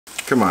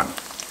Come on.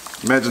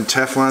 Imagine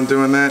Teflon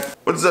doing that.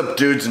 What's up,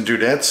 dudes and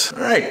dudettes?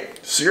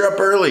 Alright, so you're up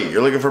early.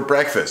 You're looking for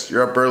breakfast.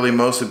 You're up early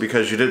mostly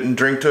because you didn't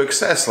drink to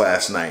excess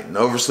last night and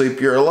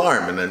oversleep your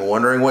alarm and then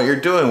wondering what you're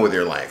doing with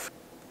your life.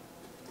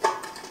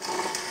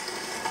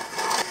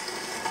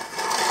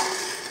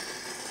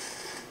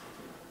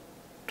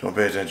 Don't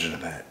pay attention to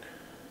that.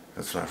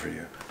 That's not for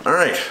you.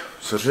 Alright,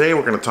 so today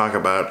we're going to talk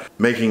about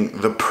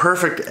making the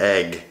perfect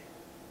egg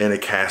in a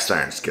cast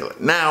iron skillet.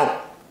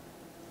 Now,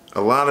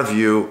 a lot of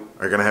you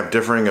are going to have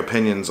differing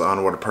opinions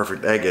on what a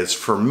perfect egg is.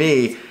 For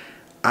me,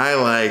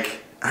 I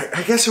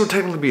guess it would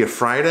technically be a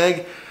fried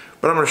egg,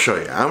 but I'm going to show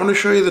you. I'm going to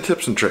show you the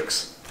tips and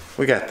tricks.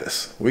 We got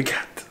this. We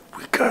got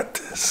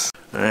this.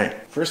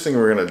 Alright, first thing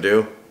we're going to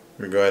do,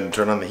 we're going to go ahead and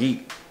turn on the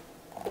heat.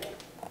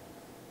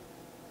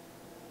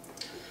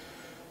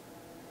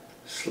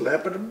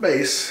 Slap at the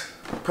base.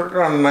 Put it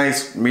on a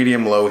nice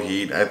medium-low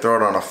heat. I throw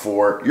it on a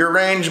 4. Your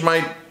range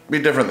might be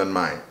different than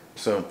mine.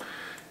 So,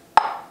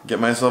 get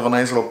myself a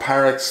nice little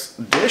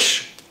Pyrex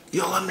dish.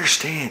 You'll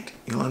understand.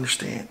 You'll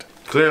understand.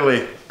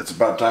 Clearly, it's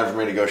about time for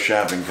me to go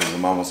shopping because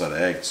I'm almost out of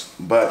eggs.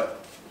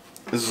 But,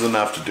 this is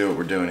enough to do what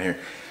we're doing here.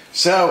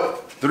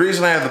 So, the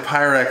reason I have the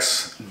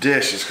Pyrex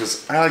dish is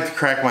because I like to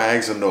crack my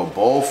eggs into a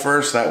bowl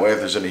first. That way, if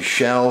there's any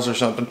shells or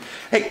something.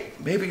 Hey,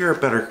 maybe you're a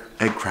better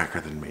egg cracker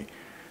than me.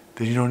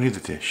 Then you don't need the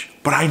dish.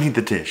 But I need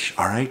the dish,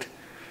 alright?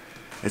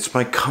 It's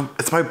my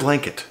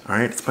blanket,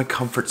 alright? It's my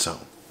comfort zone.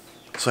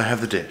 So I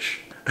have the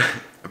dish.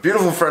 A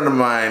beautiful friend of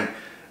mine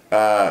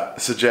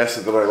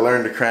suggested that I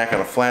learn to crack on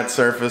a flat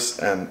surface,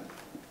 and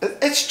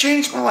it's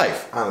changed my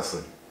life,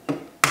 honestly.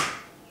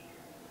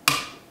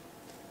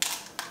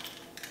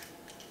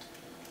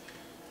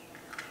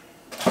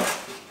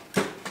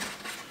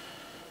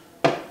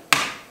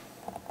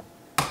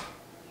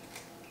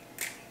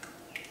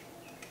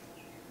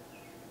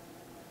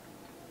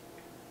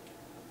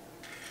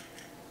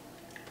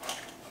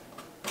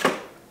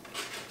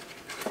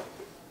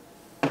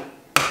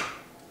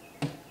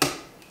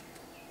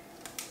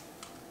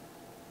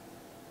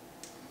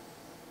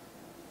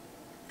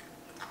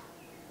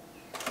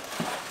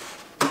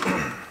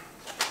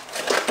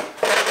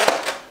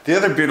 The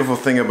other beautiful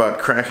thing about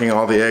cracking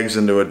all the eggs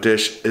into a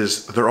dish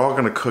is they're all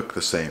going to cook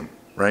the same,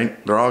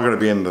 right? They're all going to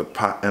be in the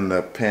pot and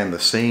the pan the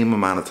same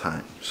amount of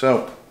time.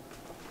 So,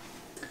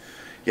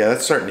 yeah,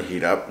 that's starting to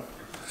heat up.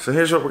 So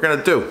here's what we're going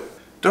to do.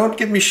 Don't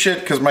give me shit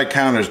because my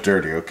counter's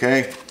dirty,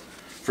 okay?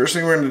 First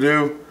thing we're going to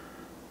do,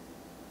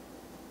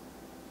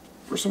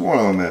 pour some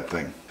oil on that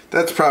thing.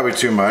 That's probably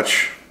too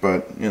much,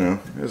 but, you know,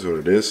 here's what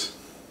it is.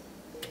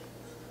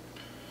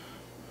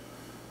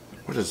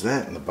 What is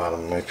that in the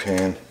bottom of my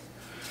pan?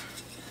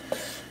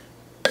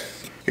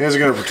 You guys are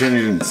going to pretend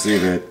you didn't see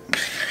that,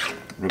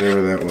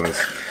 whatever that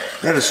was.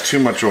 That is too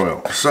much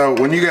oil. So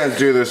when you guys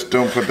do this,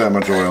 don't put that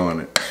much oil in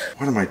it.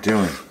 What am I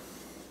doing?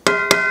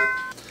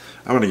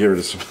 I'm going to get rid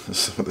of some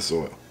of this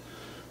oil.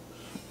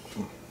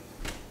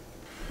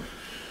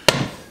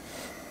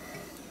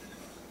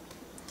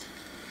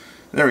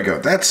 There we go.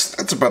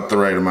 That's about the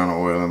right amount of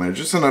oil in there.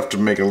 Just enough to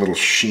make a little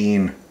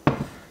sheen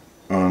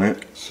on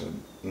it. So,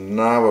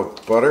 knob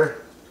of butter.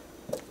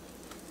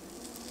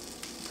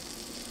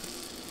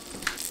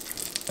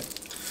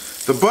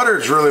 The butter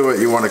is really what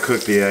you want to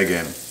cook the egg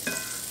in.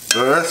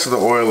 The rest of the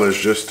oil is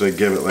just to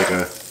give it like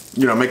a,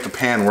 you know, make the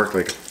pan work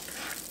like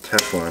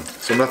Teflon,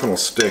 so nothing will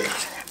stick.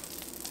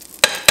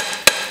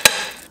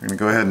 We're going to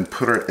go ahead and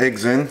put our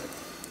eggs in.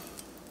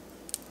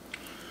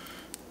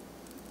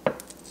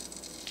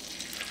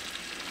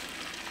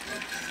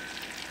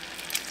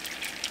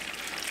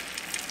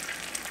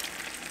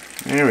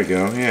 There we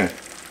go, yeah.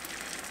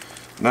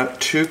 Not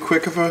too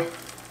quick of a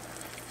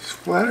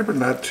splatter, but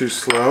not too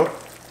slow.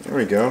 There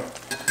we go.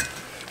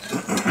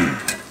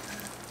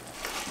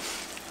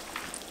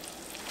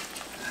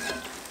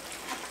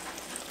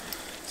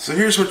 So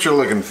here's what you're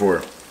looking for.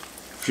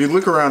 If you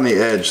look around the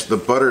edge, the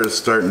butter is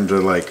starting to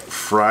like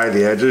fry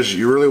the edges.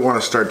 You really want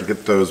to start to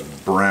get those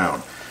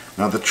brown.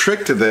 Now the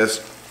trick to this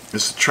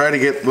is to try to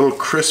get little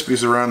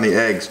crispies around the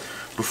eggs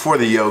before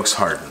the yolks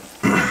harden.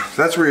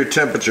 That's where your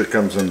temperature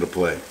comes into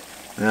play.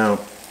 Now,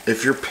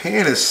 if your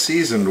pan is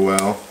seasoned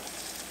well,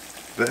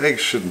 the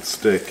eggs shouldn't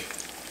stick,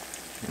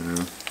 you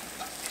know.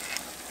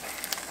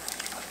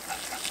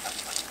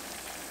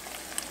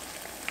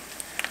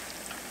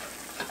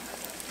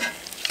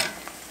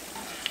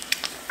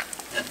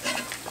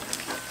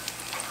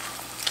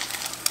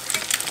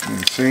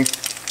 See?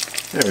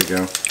 There we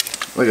go.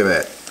 Look at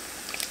that.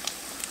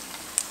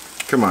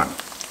 Come on.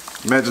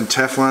 Imagine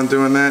Teflon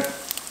doing that.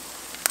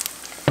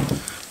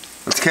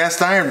 That's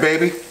cast iron,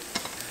 baby.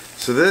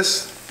 So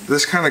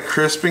this kind of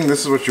crisping, this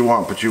is what you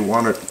want, but you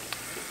want it,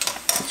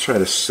 let's try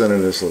to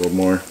center this a little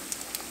more.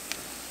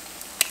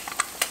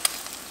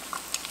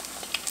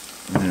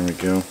 There we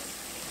go.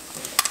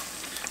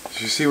 So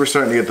you see we're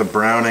starting to get the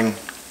browning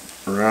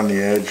around the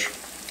edge.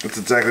 That's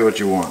exactly what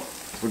you want.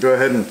 We'll go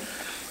ahead and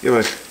give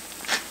a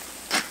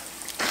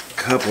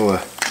couple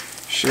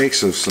of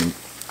shakes of some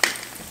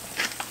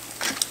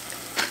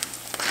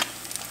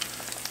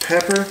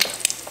pepper.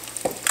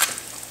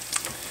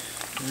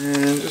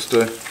 And just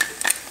a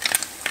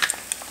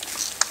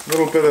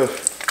little bit of,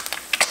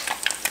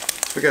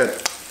 we got,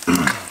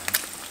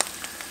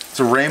 it's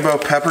a rainbow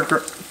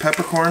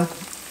peppercorn.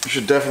 You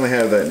should definitely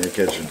have that in your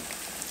kitchen.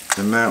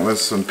 And that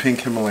was some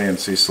pink Himalayan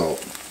sea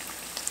salt.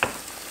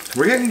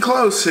 We're getting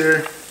close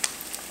here.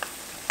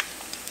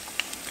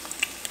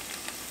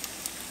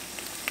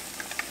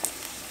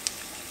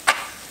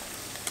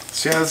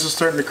 See how this is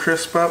starting to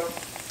crisp up?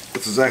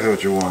 That's exactly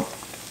what you want.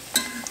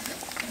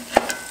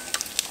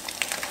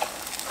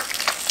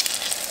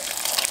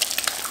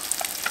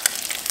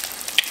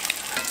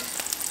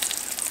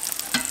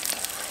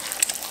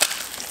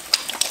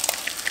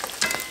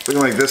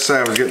 Looking like this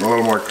side was getting a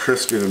little more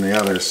crispy than the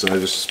other, so I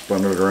just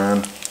spun it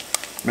around.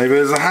 Maybe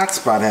there's a hot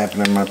spot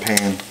happening in my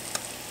pan.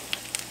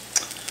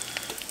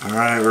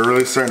 Alright, we're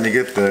really starting to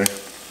get there.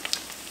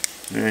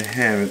 There you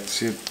have it.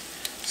 See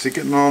it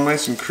getting all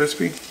nice and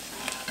crispy?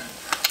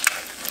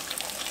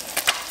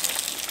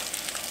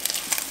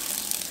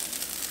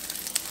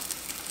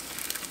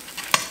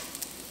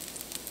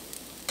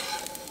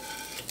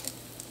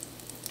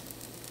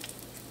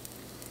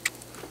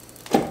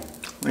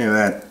 Look at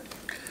that.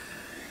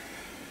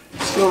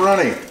 Still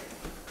running.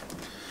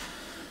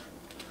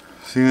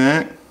 See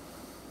that?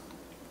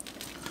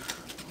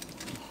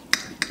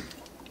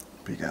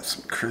 We got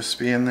some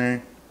crispy in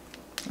there.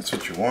 That's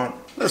what you want.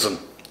 Listen,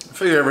 I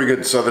figure every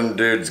good southern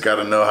dude's got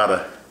to know how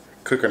to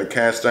cook in a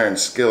cast iron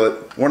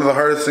skillet. One of the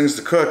hardest things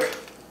to cook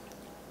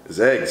is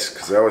eggs,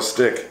 because they always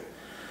stick.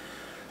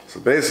 So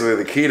basically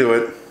the key to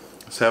it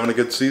is having a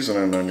good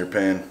seasoning on your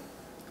pan.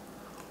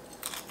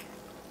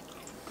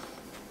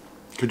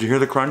 Could you hear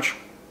the crunch?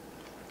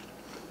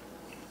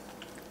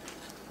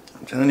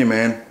 I'm telling you,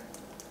 man,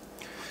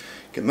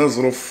 getting those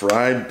little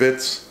fried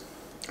bits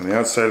on the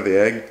outside of the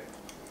egg.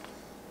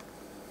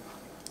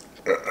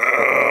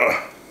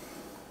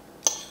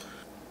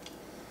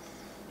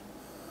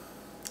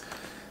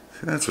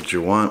 See, that's what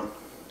you want.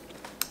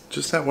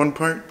 Just that one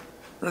part.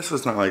 The rest of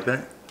it's not like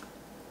that.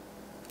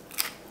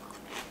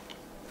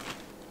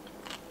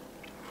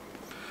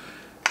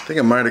 I think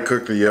I might have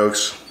cooked the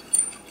yolks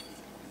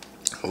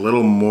a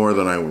little more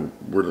than I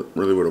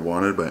really would have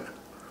wanted, but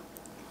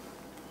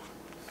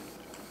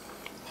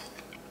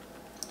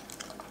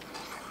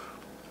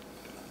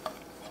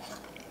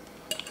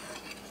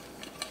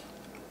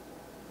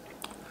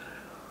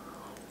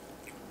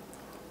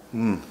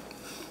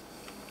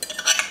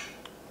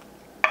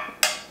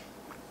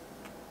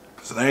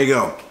so there you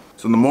go.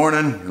 So in the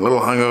morning, you're a little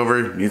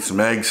hungover, you need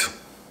some eggs.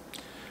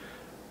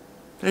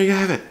 There you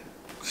have it.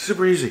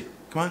 Super easy.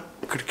 Come on,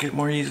 could it get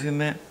more easy than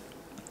that?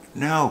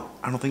 No,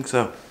 I don't think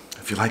so.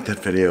 If you like that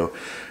video,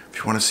 if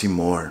you want to see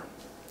more,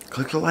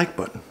 click the like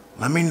button.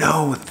 Let me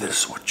know with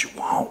this what you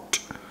want.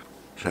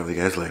 Chat with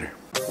you guys later.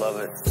 Love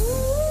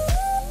it.